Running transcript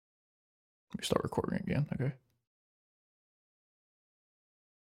Let me start recording again. Okay.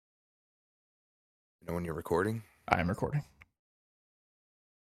 You know when you're recording? I am recording.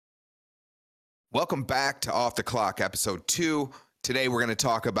 Welcome back to Off the Clock, episode 2. Today we're going to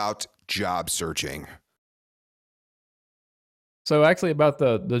talk about job searching. So actually about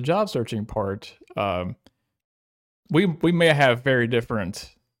the job searching part, we may have very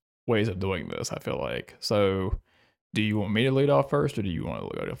different ways of doing this, I feel like. So do you want me to lead off first or do you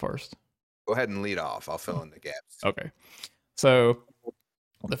want to go first? Go ahead and lead off. I'll fill in the gaps. Okay. So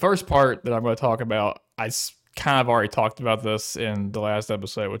the first part that I'm going to talk about, kind of already talked about this in the last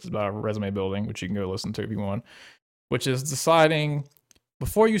episode, which is about resume building, which you can go listen to if you want, which is deciding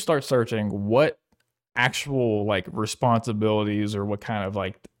before you start searching what actual like responsibilities or what kind of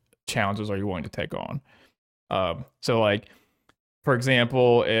like challenges are you willing to take on. So like for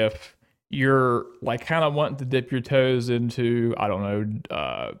example, if you're like kind of wanting to dip your toes into, I don't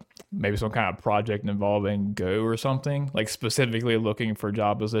know, maybe some kind of project involving Go or something, like specifically looking for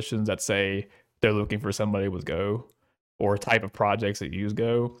job positions that say they're looking for somebody with Go or type of projects that use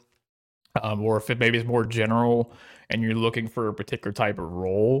Go. Or if it maybe it's more general and you're looking for a particular type of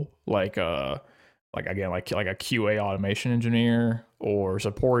role, like again, like a QA automation engineer or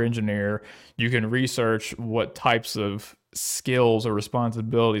support engineer, you can research what types of skills or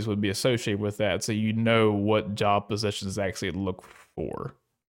responsibilities would be associated with that, so you know what job positions actually look for.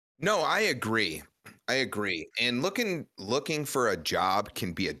 No, I agree. I agree. And looking for a job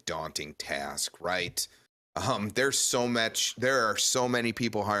can be a daunting task, right? There are so many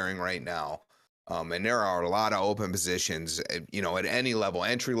people hiring right now. And there are a lot of open positions, at any level,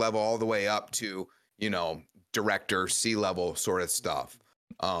 entry level all the way up to, you know, director, C-level sort of stuff.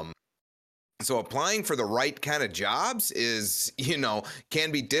 Um, so applying for the right kind of jobs is,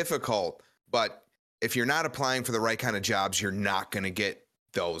 can be difficult, but if you're not applying for the right kind of jobs, you're not going to get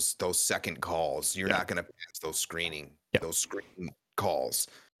those second calls. You're Yeah, not going to pass yeah, those screening calls.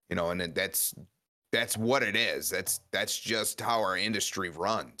 That's what it is. That's just how our industry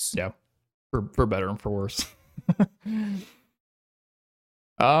runs. yeah, for better and for worse.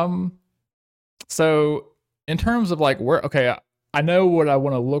 um, so in terms of like where, okay, I know what I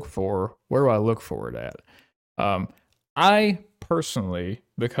want to look for. Where do I look for it at? Um, I personally,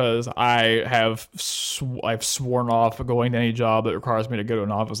 because I've sworn off going to any job that requires me to go to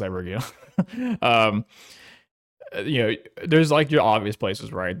an office ever again. um, there's like your obvious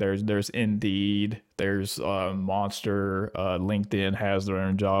places, right? There's Indeed, there's Monster, LinkedIn has their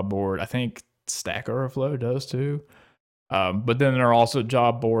own job board. I think Stack Overflow does too. But then there are also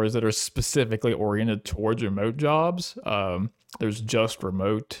job boards that are specifically oriented towards remote jobs. There's Just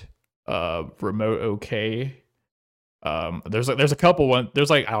Remote, Remote OK. There's a couple one. There's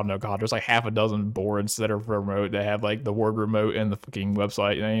like I don't know, God. There's like half a dozen boards that are remote that have like the word remote in the fucking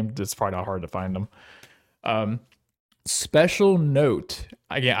website name. It's probably not hard to find them. Um, Special note.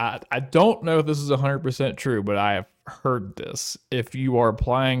 Again, I don't know if this is 100% true, but I have heard this. If you are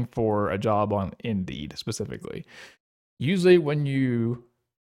applying for a job on Indeed specifically, usually when you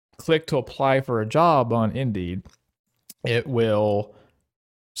click to apply for a job on Indeed, it will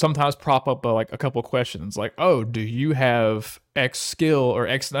sometimes prop up like a couple questions like, oh, do you have X skill or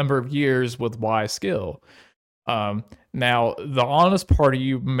X number of years with Y skill? Now, the honest part of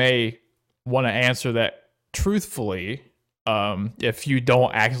you may want to answer that truthfully if you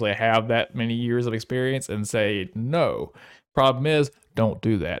don't actually have that many years of experience and say no. Problem is, don't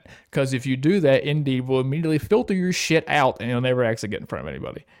do that. Because if you do that, Indeed will immediately filter your shit out and you'll never actually get in front of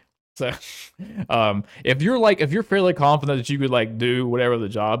anybody. So, if you're fairly confident that you could like do whatever the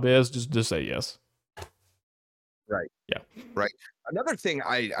job is, just say yes. Right. Yeah. Right. Another thing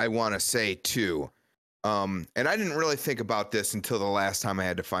I want to say too, and I didn't really think about this until the last time I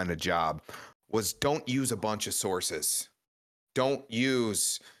had to find a job, was don't use a bunch of sources. Don't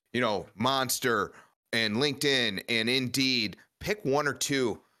use, Monster and LinkedIn and Indeed. Pick one or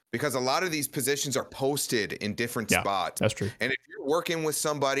two because a lot of these positions are posted in different Yeah. spots. That's true. And if you're working with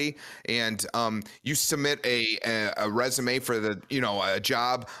somebody and you submit a resume for a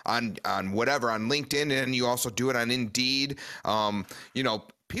job on whatever on LinkedIn and you also do it on Indeed,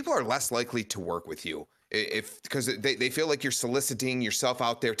 people are less likely to work with you if because they feel like you're soliciting yourself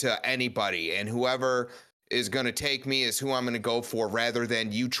out there to anybody and whoever is going to take me is who I'm going to go for rather than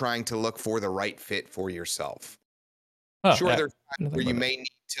you trying to look for the right fit for yourself. Oh, Sure, yeah. there's times Nothing where about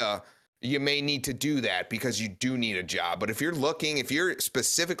that. you may need to do that because you do need a job. But if you're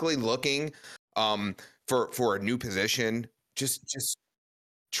specifically looking for a new position, just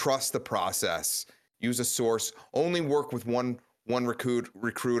trust the process. Use a source. Only work with one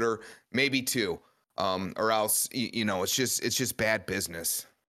recruiter, maybe two, or else it's just bad business.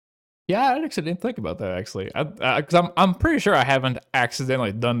 Yeah, I actually didn't think about that actually. Because I'm pretty sure I haven't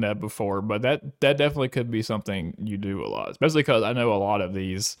accidentally done that before, but that definitely could be something you do a lot, especially because I know a lot of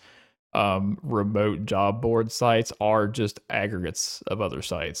these remote job board sites are just aggregates of other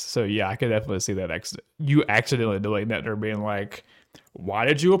sites. So yeah, I could definitely see that you accidentally doing that or being like, why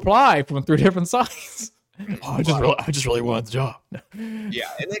did you apply from 3 different sites? Oh, Right. I just really wanted the job.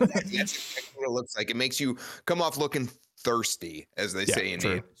 Yeah, and that's exactly what it looks like. It makes you come off looking thirsty, as they Yeah, say in the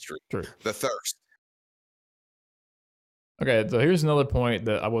true, industry. true. The thirst. Okay, so here's another point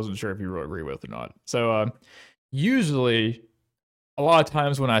that I wasn't sure if you would agree with or not. So usually a lot of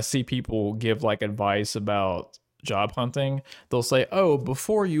times when I see people give like advice about job hunting, they'll say, "Oh,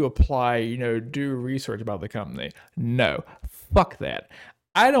 before you apply, do research about the company." No, fuck that.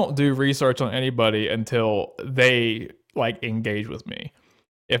 I don't do research on anybody until they like engage with me.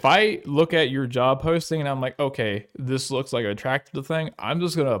 If I look at your job posting and I'm like, "Okay, this looks like an attractive thing," I'm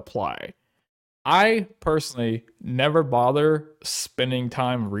just going to apply. I personally never bother spending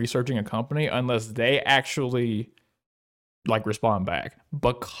time researching a company unless they actually like respond back,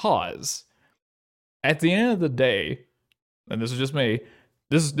 because at the end of the day, and this is just me,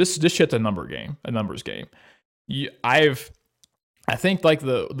 this shit's a numbers game. I think like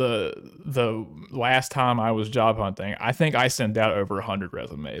the last time I was job hunting, I think I sent out over 100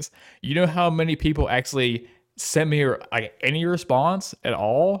 resumes. You know how many people actually sent me like any response at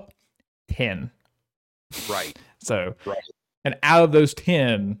all? 10. Right. So, Right. and out of those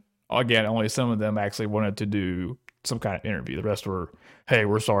 10, again, only some of them actually wanted to do some kind of interview. The rest were, hey,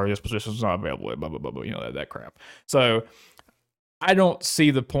 we're sorry, this position's not available, blah, blah, blah, blah, that crap. So I don't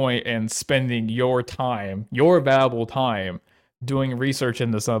see the point in spending your time, your valuable time, doing research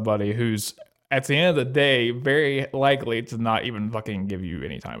into somebody who's, at the end of the day, very likely to not even fucking give you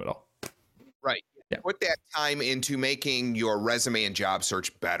any time at all. Right. Yeah. Put that time into making your resume and job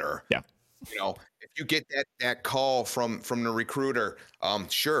search better. Yeah. If you get that call from the recruiter,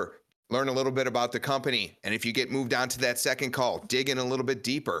 sure, learn a little bit about the company, and if you get moved on to that second call, dig in a little bit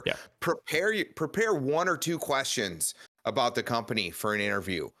deeper. Yeah. Prepare 1 or 2 questions about the company for an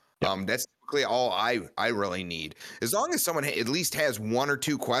interview. Yeah. That's typically all I really need. As long as someone at least has 1 or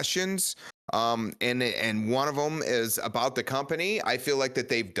 2 questions, and one of them is about the company, I feel like that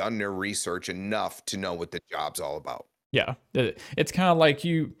they've done their research enough to know what the job's all about. Yeah. It's kind of like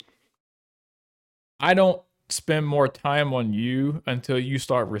I don't spend more time on you until you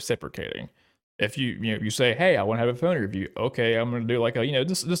start reciprocating. If you say, "Hey, I want to have a phone interview," okay, I'm gonna do like a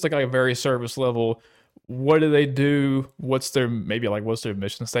just like a very service level. What do they do? What's their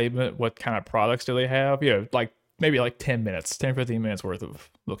mission statement? What kind of products do they have? Like maybe like 10 minutes, 10, 15 minutes worth of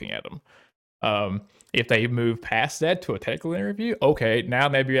looking at them. If they move past that to a technical interview, okay, now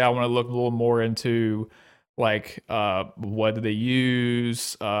maybe I want to look a little more into like what do they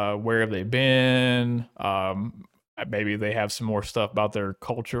use, where have they been, maybe they have some more stuff about their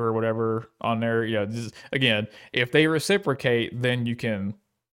culture or whatever on there. Again, if they reciprocate, then you can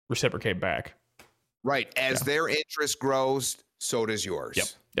reciprocate back. Right. As their interest grows, so does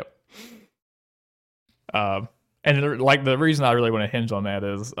yours. Yep. And like the reason I really want to hinge on that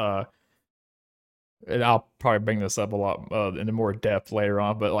is and I'll probably bring this up a lot into more depth later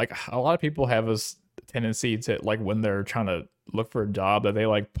on, but like a lot of people have this tendency to like when they're trying to look for a job that they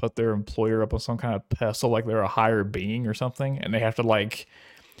like put their employer up on some kind of pedestal, like they're a higher being or something, and they have to like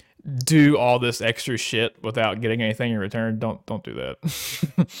do all this extra shit without getting anything in return. Don't do that.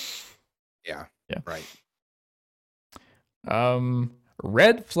 Yeah. Right.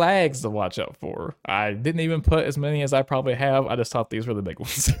 Red flags to watch out for. I didn't even put as many as I probably have. I just thought these were the big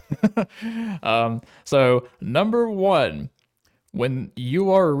ones. So number 1, when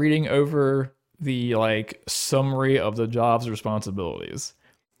you are reading over the like summary of the job's responsibilities,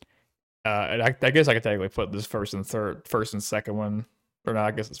 and I guess I could technically put this first and second one, or not.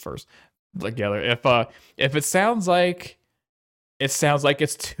 I guess it's first together. If it sounds like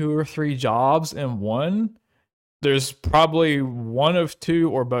it's 2 or 3 jobs in one, there's probably one of 2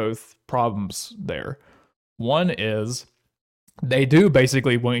 or both problems there. One is they do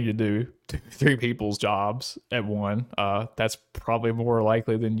basically want you to do 2, 3 people's jobs at one. That's probably more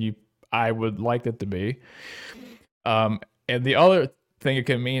likely than I would like it to be. And the other thing it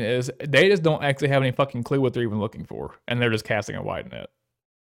can mean is they just don't actually have any fucking clue what they're even looking for, and they're just casting a wide net.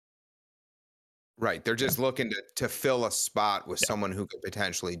 Right. They're just looking to fill a spot with someone who could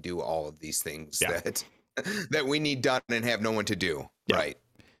potentially do all of these things that we need done and have no one to do. Yeah. Right.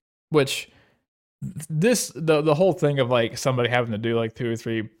 Which the whole thing of like somebody having to do like 2 or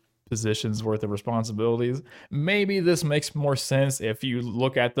 3 positions worth of responsibilities. Maybe this makes more sense if you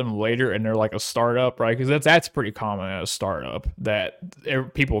look at them later and they're like a startup, right? Because that's pretty common at a startup that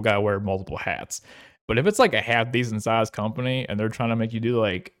people got to wear multiple hats. But if it's like a half decent sized company and they're trying to make you do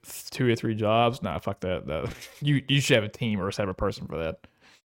like 2 or 3 jobs, nah, fuck that. You should have a team or have a person for that.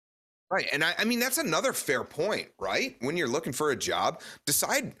 Right. And I mean, that's another fair point, right? When you're looking for a job,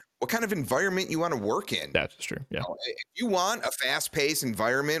 decide what kind of environment you want to work in. That's true. Yeah. If you want a fast-paced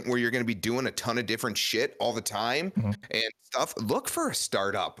environment where you're going to be doing a ton of different shit all the time Mhm. and stuff, look for a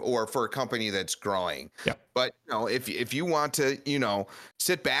startup or for a company that's growing. Yeah. But if you want to,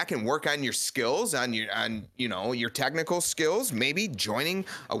 sit back and work on your skills, on your technical skills, maybe joining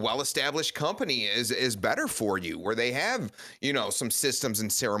a well-established company is better for you, where they have, some systems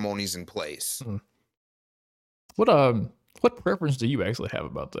and ceremonies in place. Mhm. What preference do you actually have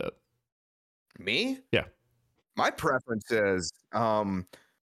about that? Me? Yeah. My preference is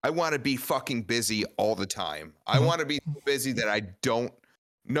I want to be fucking busy all the time. I Mhm. want to be so busy that I don't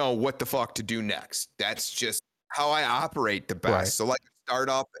know what the fuck to do next. That's just how I operate the Right. best. So like a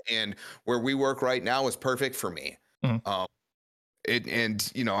startup and where we work right now is perfect for me. Mhm. Um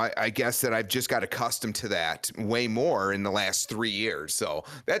I guess that I've just got accustomed to that way more in the last 3 years. So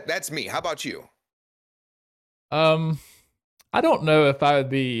that's me. How about you? Um, I don't know if I would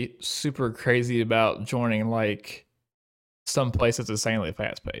be super crazy about joining like some place that's insanely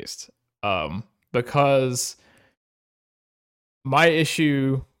fast paced. Because my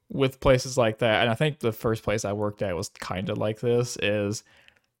issue with places like that, and I think the first place I worked at was kind of like this, is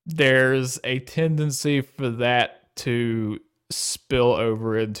there's a tendency for that to spill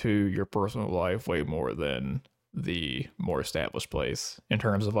over into your personal life way more than the more established place in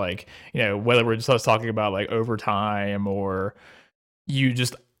terms of like, whether we're just talking about like overtime or you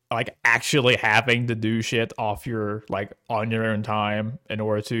just like actually having to do shit off your like on your own time in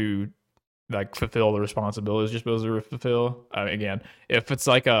order to like fulfill the responsibilities you're supposed to fulfill. I mean, again, if it's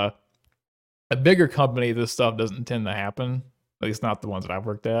like a bigger company, this stuff doesn't tend to happen. At least not the ones that I've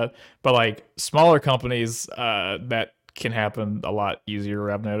worked at. But like smaller companies, that can happen a lot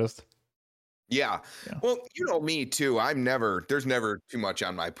easier. I've noticed. Yeah. Yeah. Well, me too. There's never too much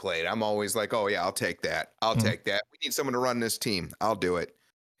on my plate. I'm always like, oh, yeah, I'll take that. I'll Mhm. take that. We need someone to run this team. I'll do it.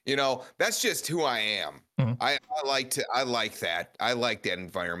 That's just who I am. Mhm. I like that. I like that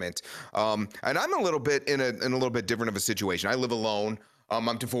environment. And I'm a little bit in a little bit different of a situation. I live alone.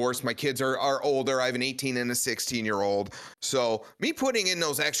 I'm divorced. My kids are older. I have an 18 and a 16-year-old. So me putting in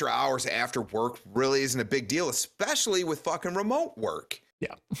those extra hours after work really isn't a big deal, especially with fucking remote work,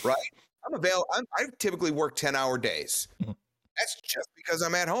 Yeah. right? I typically work 10-hour days. Mhm. That's just because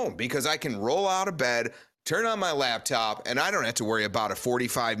I'm at home, because I can roll out of bed, turn on my laptop, and I don't have to worry about a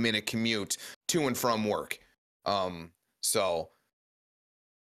 45-minute commute to and from work. So,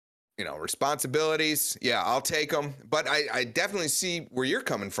 responsibilities, yeah, I'll take them. But I definitely see where you're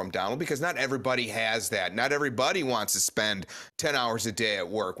coming from, Donald, because not everybody has that. Not everybody wants to spend 10 hours a day at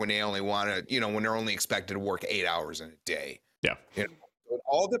work when they only want to, when they're only expected to work 8 hours in a day. Yeah. You know, it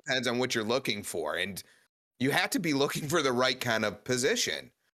all depends on what you're looking for. And you have to be looking for the right kind of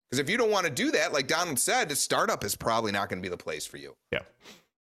position. Because if you don't want to do that, like Donald said, the startup is probably not going to be the place for you. Yeah.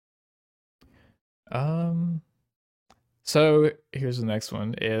 So here's the next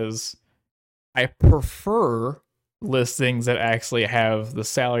one is I prefer listings that actually have the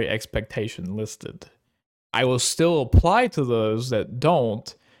salary expectation listed. I will still apply to those that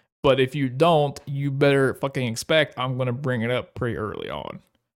don't, but if you don't, you better fucking expect I'm going to bring it up pretty early on. Right.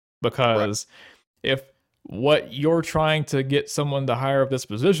 Because if what you're trying to get someone to hire up this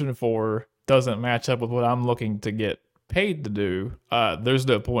position for doesn't match up with what I'm looking to get paid to do, there's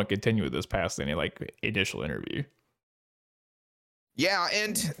no point continuing this past any like initial interview. Yeah,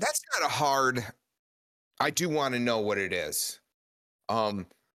 and that's kind of hard. I do want to know what it is. Um,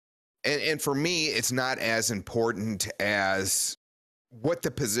 and for me, it's not as important as what the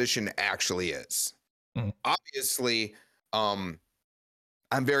position actually is. Mm. Obviously, um,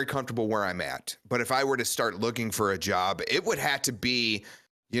 I'm very comfortable where I'm at. But if I were to start looking for a job, it would have to be,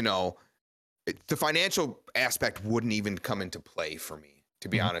 you know, the financial aspect wouldn't even come into play for me, to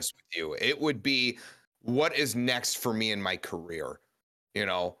be Mhm. honest with you. It would be what is next for me in my career. You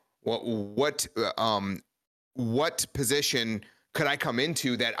know, what position could I come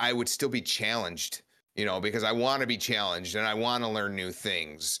into that I would still be challenged? Because I want to be challenged and I want to learn new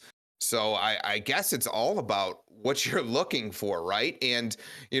things. So I guess it's all about what you're looking for, right? And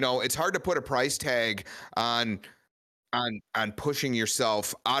it's hard to put a price tag on pushing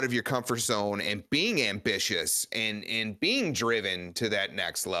yourself out of your comfort zone and being ambitious and being driven to that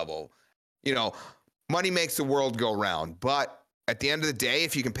next level. You know, money makes the world go round, but at the end of the day,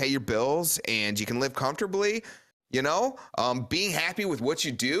 if you can pay your bills and you can live comfortably, you know, being happy with what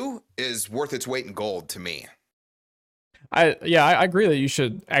you do is worth its weight in gold to me. I agree that you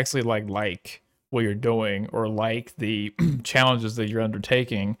should actually like what you're doing or like the challenges that you're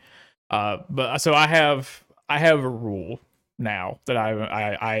undertaking. But so I have a rule now that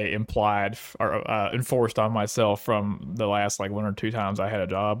I implied or enforced on myself from the last like 1 or 2 times I had a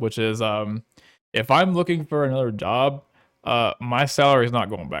job, which is if I'm looking for another job, my salary is not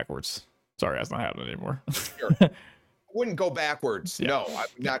going backwards. Sorry, that's not happening anymore. Sure. I wouldn't go backwards. Yeah. No, I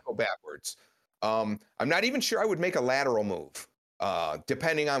would not go backwards. I'm not even sure I would make a lateral move,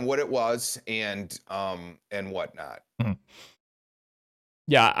 depending on what it was and whatnot. Mhm.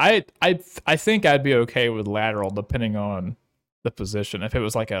 Yeah, I think I'd be okay with lateral depending on the position. If it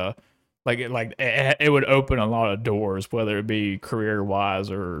was like a it would open a lot of doors, whether it be career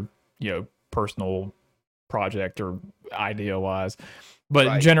wise or personal project or idea wise. But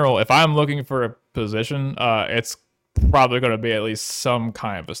in Right. general, if I'm looking for a position, it's probably going to be at least some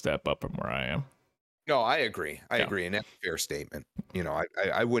kind of a step up from where I am. No, I agree. I Yeah. agree, and that's a fair statement. You know,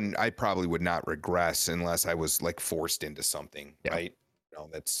 I wouldn't. I probably would not regress unless I was like forced into something, Yeah. right? No,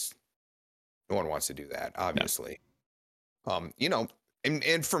 that's no one wants to do that, Yeah. obviously. You know,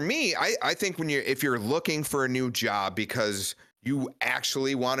 and for me, I think if you're looking for a new job because you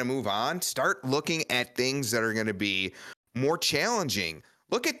actually want to move on, start looking at things that are going to be more challenging.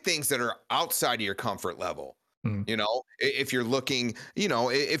 Look at things that are outside of your comfort level. Mm. You know, if you're looking, you know,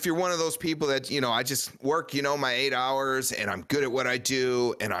 if you're one of those people that, you know, I just work, you know, my 8 hours and I'm good at what I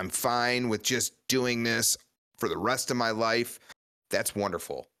do and I'm fine with just doing this for the rest of my life, that's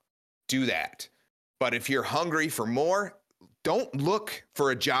wonderful. Do that. But if you're hungry for more, don't look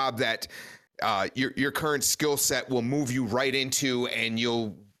for a job that your current skill set will move you right into and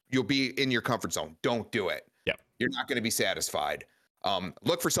you'll be in your comfort zone. Don't do it. Yeah. You're not going to be satisfied.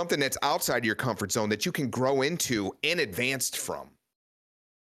 Look for something that's outside your comfort zone that you can grow into and advanced from.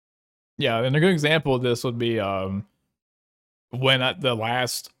 Yeah, and a good example of this would be when the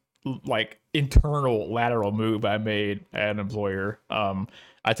last like internal lateral move I made at an employer.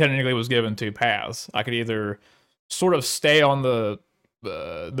 I technically was given 2 paths. I could either sort of stay on the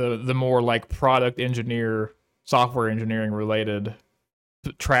more like product engineer, software engineering related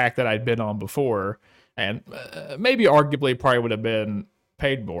track that I'd been on before, and maybe arguably probably would have been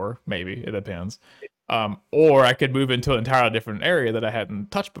paid more. Maybe it depends. Or I could move into an entirely different area that I hadn't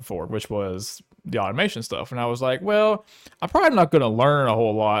touched before, which was the automation stuff. And I was like, well, I'm probably not going to learn a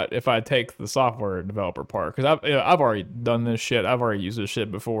whole lot if I take the software developer part because I've already done this shit. I've already used this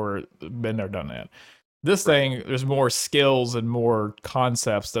shit before, been there, done that. This thing, there's more skills and more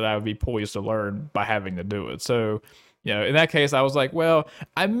concepts that I would be poised to learn by having to do it. So, in that case, I was like, well,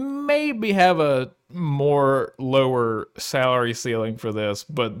 I maybe have a more lower salary ceiling for this,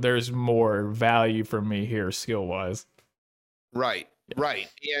 but there's more value for me here skill wise. Right. Yeah. Right.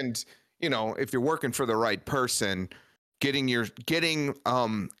 And, you know, if you're working for the right person, getting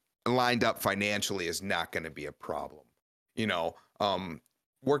lined up financially is not going to be a problem. You know,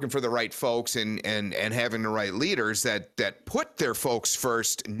 working for the right folks and having the right leaders that put their folks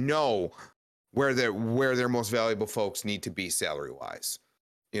first know where their most valuable folks need to be salary wise.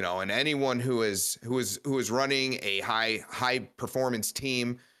 You know, and anyone who is running a high performance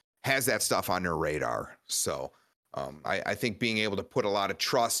team has that stuff on their radar. So I think being able to put a lot of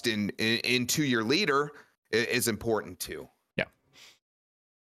trust into your leader is important too. Yeah.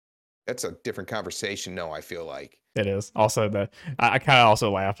 That's a different conversation. No, I feel like It is. Also, I kind of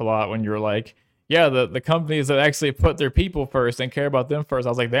also laughed a lot when you were like, yeah, the companies that actually put their people first and care about them first. I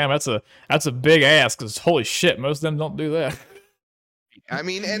was like, damn, that's a big ask because holy shit, most of them don't do that. I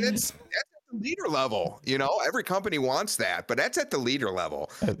mean, and that's at the leader level. You know, every company wants that, but that's at the leader level.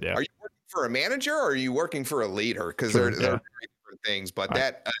 Yeah. Are you working for a manager or are you working for a leader? Because they're very different things. But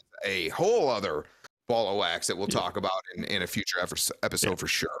that's a whole other ball of wax that we'll talk about in a future episode for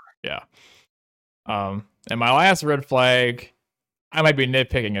sure. Yeah. And my last red flag, I might be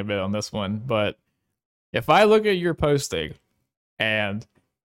nitpicking a bit on this one, but if I look at your posting and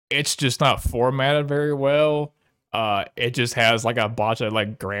it's just not formatted very well, it just has like a bunch of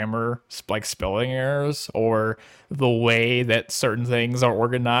like grammar, like spelling errors, or the way that certain things are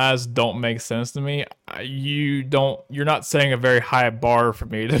organized don't make sense to me. You're not setting a very high bar for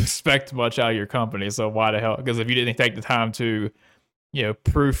me to expect much out of your company. So why the hell? Because if you didn't take the time to,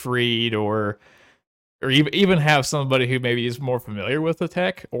 proofread or even have somebody who maybe is more familiar with the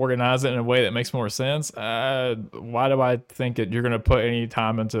tech organize it in a way that makes more sense, why do I think that you're going to put any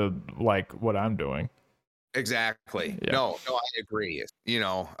time into like what I'm doing? Exactly. Yeah. No, I agree. You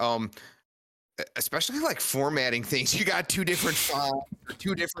know, especially like formatting things. You got two different fonts or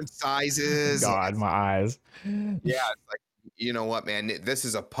two different sizes. God, my eyes. Yeah, it's like, you know what, man? This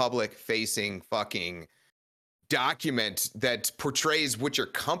is a public facing fucking document that portrays what your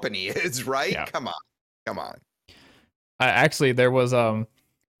company is, right? Yeah. Come on. Come on. Actually, there was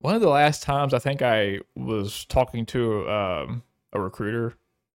one of the last times I think I was talking to a recruiter,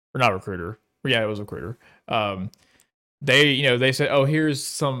 or not a recruiter. Yeah, it was a recruiter. They said, "Oh, here's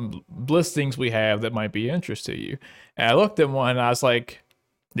some listings we have that might be of interest to you." And I looked at one and I was like,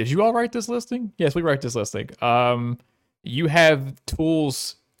 "Did you all write this listing?" "Yes, we write this listing." You have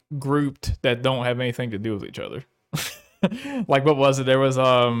tools grouped that don't have anything to do with each other. Like, what was it? There was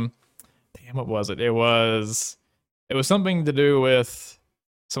damn, what was it? It was something to do with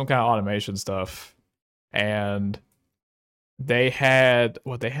some kind of automation stuff, and they had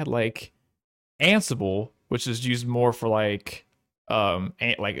like Ansible, which is used more for like some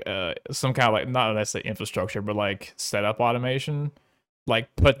kind of like, not necessarily infrastructure, but like setup automation,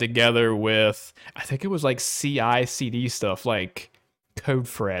 like put together with, I think it was like CI CD stuff like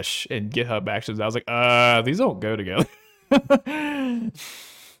CodeFresh and GitHub Actions. I was like, these don't go together.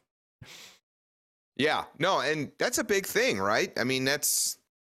 Yeah, no, and that's a big thing, right? I mean, that's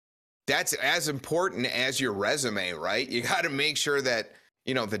as important as your resume, right? You got to make sure that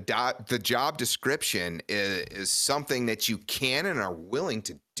the job description is something that you can and are willing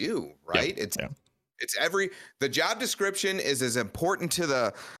to do, Yep. right? Yeah. It's the job description is as important to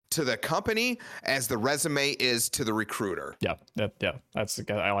the company as the resume is to the recruiter. Yeah. Yeah.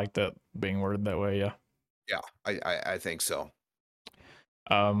 I like that being worded that way. Yeah. Yeah, I think so.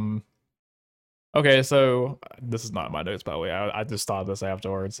 Okay, so this is not my notes, by the way. I just thought of this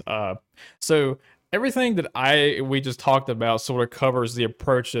afterwards. So everything that we just talked about sort of covers the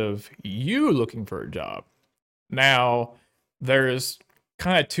approach of you looking for a job. Now, there's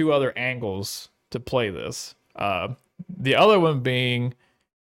kind of two other angles to play this. The other one being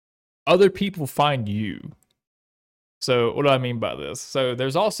other people find you. So what do I mean by this? So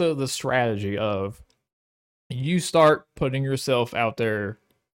there's also the strategy of you start putting yourself out there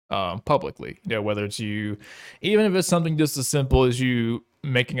publicly, whether it's you, even if it's something just as simple as you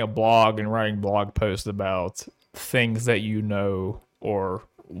making a blog and writing blog posts about things that or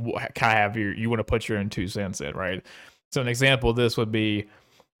kind of have you want to put your own 2 cents in, right? So an example of this would be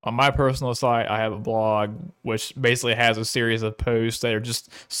on my personal site. I have a blog which basically has a series of posts that are just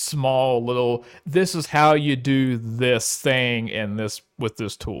small little, this is how you do this thing in this with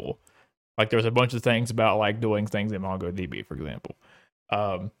this tool. Like there's a bunch of things about like doing things in MongoDB, for example.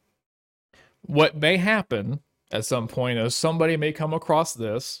 What may happen at some point is somebody may come across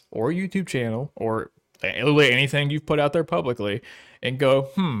this or YouTube channel or literally anything you've put out there publicly and go,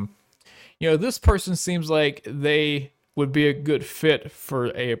 this person seems like they would be a good fit for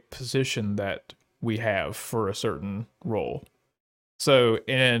a position that we have for a certain role. So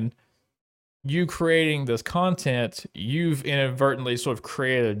in you creating this content, you've inadvertently sort of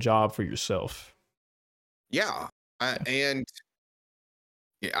created a job for yourself. Yeah. And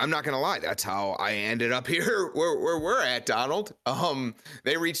yeah, I'm not gonna lie, that's how I ended up here where we're at, Donald.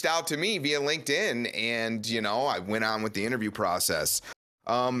 They reached out to me via LinkedIn, and I went on with the interview process.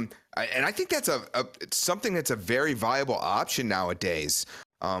 And I think that's it's something that's a very viable option nowadays.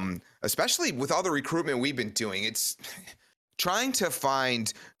 Especially with all the recruitment we've been doing. It's trying to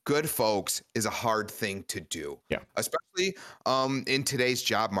find good folks is a hard thing to do. Yeah. Especially in today's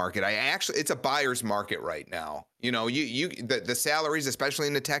job market. It's a buyer's market right now. The salaries, especially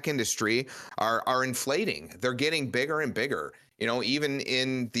in the tech industry, are inflating. They're getting bigger and bigger. Even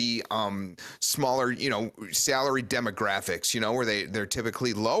in the smaller, salary demographics, where they're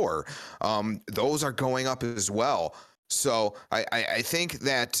typically lower, those are going up as well. So I think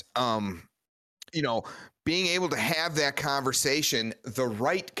that being able to have that conversation, the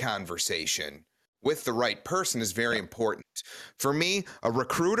right conversation with the right person, is very important. For me, a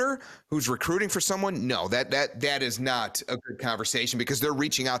recruiter who's recruiting for someone, no, that is not a good conversation, because they're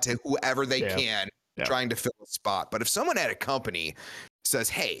reaching out to whoever they can, trying to fill a spot. But if someone at a company says,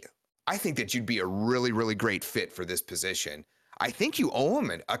 "Hey, I think that you'd be a really, really great fit for this position," I think you owe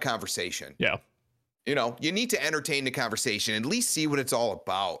them a conversation. Yeah. You need to entertain the conversation, at least see what it's all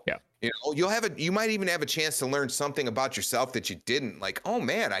about. Yeah. You might even have a chance to learn something about yourself that you didn't. Like, oh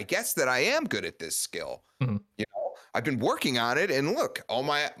man, I guess that I am good at this skill. Mm-hmm. I've been working on it, and look, all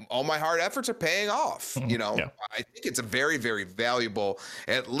my hard efforts are paying off. Yeah. I think it's a very, very valuable,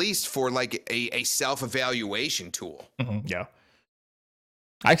 at least for like a self-evaluation tool. Mm-hmm. Yeah.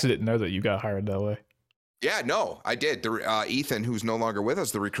 I actually didn't know that you got hired that way. Yeah, no, I did. Ethan, who's no longer with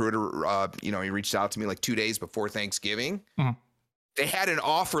us, the recruiter, he reached out to me like 2 days before Thanksgiving. Mm-hmm. they had an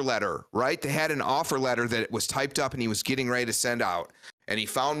offer letter, right? They had an offer letter that was typed up and he was getting ready to send out. And he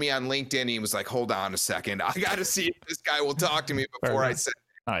found me on LinkedIn and he was like, hold on a second. I got to see if this guy will talk to me before I send.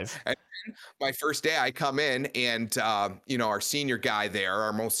 Nice. And my first day I come in and, our senior guy there,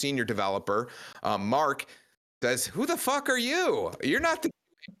 our most senior developer, Mark, says, who the fuck are you? You're not the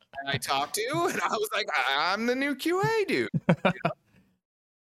guy I talked to. And I was like, I'm the new QA dude.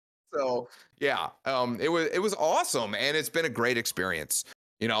 So yeah, it was awesome. And it's been a great experience.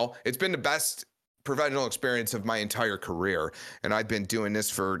 It's been the best professional experience of my entire career. And I've been doing this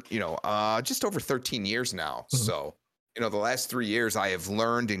for, just over 13 years now. Mm-hmm. So, the last 3 years I have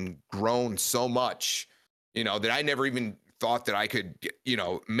learned and grown so much, that I never even thought that I could,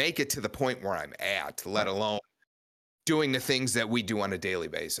 make it to the point where I'm at, let alone doing the things that we do on a daily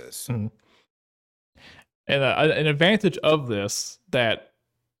basis. Mm-hmm. And an advantage of this that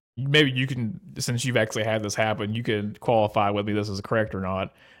maybe you can, since you've actually had this happen, you can qualify whether this is correct or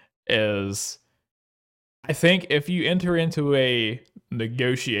not, is I think if you enter into a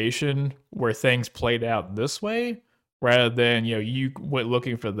negotiation where things played out this way, rather than, you went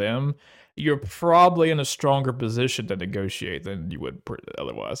looking for them, you're probably in a stronger position to negotiate than you would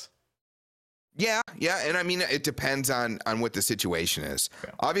otherwise. Yeah. And I mean, it depends on what the situation is. Yeah.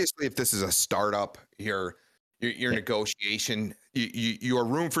 Obviously, if this is a startup, your negotiation, your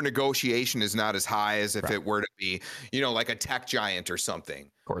room for negotiation is not as high as if it were to be, like a tech giant or something.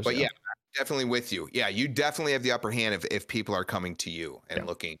 Of course. But yeah, I'm definitely with you. Yeah, you definitely have the upper hand if people are coming to you and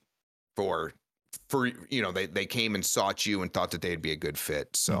looking for they came and sought you and thought that they'd be a good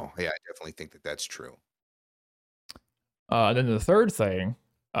fit. So yeah, I definitely think that that's true. Then the third thing,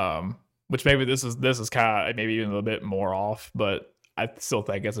 which maybe this is kind of maybe even a little bit more off, but I still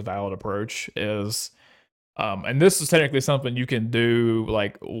think it's a valid approach, is and this is technically something you can do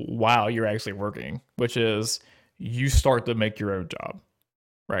like while you're actually working, which is you start to make your own job,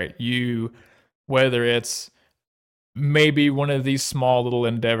 right? Whether it's maybe one of these small little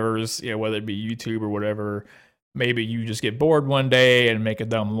endeavors, whether it be YouTube or whatever, maybe you just get bored one day and make a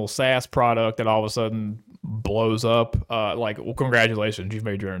dumb little SaaS product that all of a sudden blows up. Well, congratulations, you've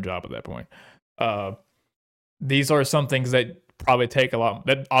made your own job at that point. These are some things that probably take a lot.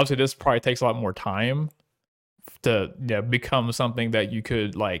 That obviously this probably takes a lot more time to become something that you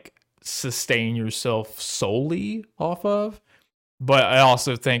could like sustain yourself solely off of. But I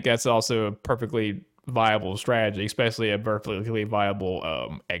also think that's also a perfectly viable strategy, especially a perfectly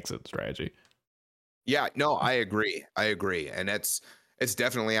viable exit strategy. Yeah, no, I agree. And it's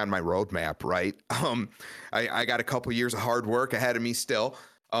definitely on my roadmap, right? I got a couple years of hard work ahead of me still.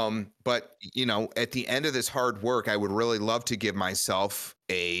 But at the end of this hard work, I would really love to give myself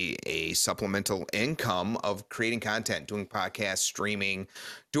a supplemental income of creating content, doing podcasts, streaming,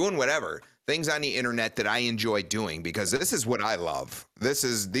 doing whatever. Things on the internet that I enjoy doing, because this is what I love.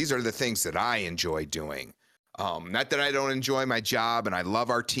 These are the things that I enjoy doing. Not that I don't enjoy my job and I love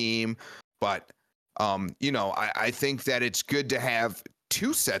our team, but I think that it's good to have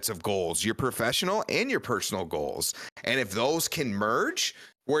two sets of goals, your professional and your personal goals. And if those can merge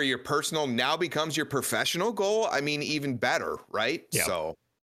where your personal now becomes your professional goal, I mean, even better, right? Yeah. So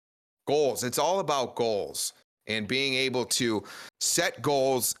goals, it's all about goals. And being able to set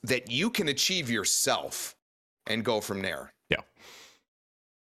goals that you can achieve yourself and go from there. Yeah.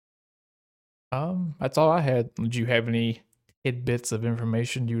 That's all I had. Did you have any tidbits of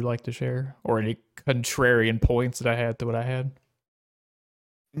information you'd like to share, or any contrarian points that I had to what I had?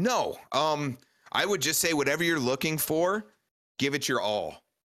 No. I would just say whatever you're looking for, give it your all.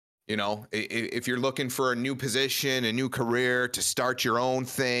 If you're looking for a new position, a new career, to start your own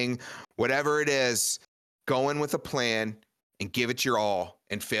thing, whatever it is, go in with a plan and give it your all,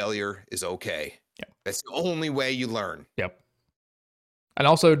 and failure is okay. Yeah. That's the only way you learn. Yep. And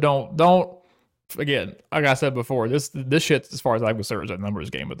also don't again, like I said before, this shit, as far as I'm concerned, is a numbers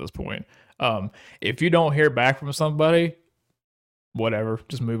game at this point. If you don't hear back from somebody, whatever,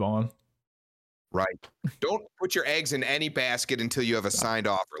 just move on. Right. Don't put your eggs in any basket until you have a signed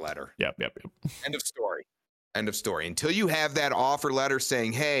offer letter. Yep. End of story. Until you have that offer letter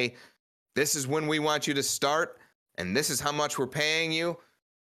saying, hey, this is when we want you to start, and this is how much we're paying you,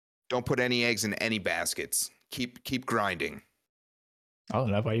 don't put any eggs in any baskets. Keep grinding. I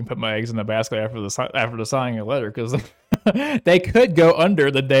don't know if I can put my eggs in the basket after the signing a letter, because they could go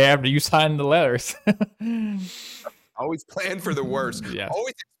under the day after you sign the letters. Always plan for the worst. Yeah.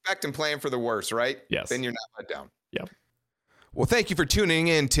 Always expect and plan for the worst, right? Yes. Then you're not let down. Yep. Well, thank you for tuning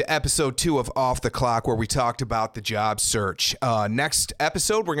in to episode 2 of Off the Clock, where we talked about the job search. Next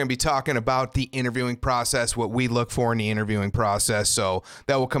episode, we're going to be talking about the interviewing process, what we look for in the interviewing process. So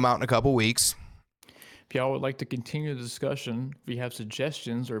that will come out in a couple weeks. If y'all would like to continue the discussion, if you have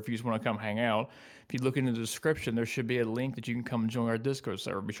suggestions, or if you just want to come hang out, if you look in the description, there should be a link that you can come join our Discord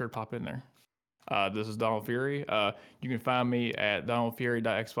server. Be sure to pop in there. This is Donald Fury. You can find me at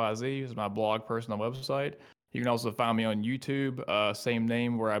donaldfury.xyz. It's my blog personal website. You can also find me on YouTube, same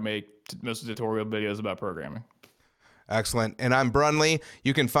name, where I make most tutorial videos about programming. Excellent. And I'm Brunley.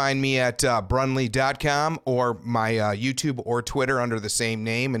 You can find me at brunley.com or my YouTube or Twitter under the same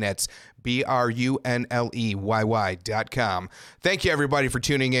name, and that's BRUNLEYY.com. Thank you, everybody, for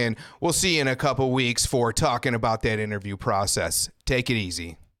tuning in. We'll see you in a couple weeks for talking about that interview process. Take it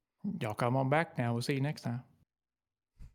easy. Y'all come on back now. We'll see you next time.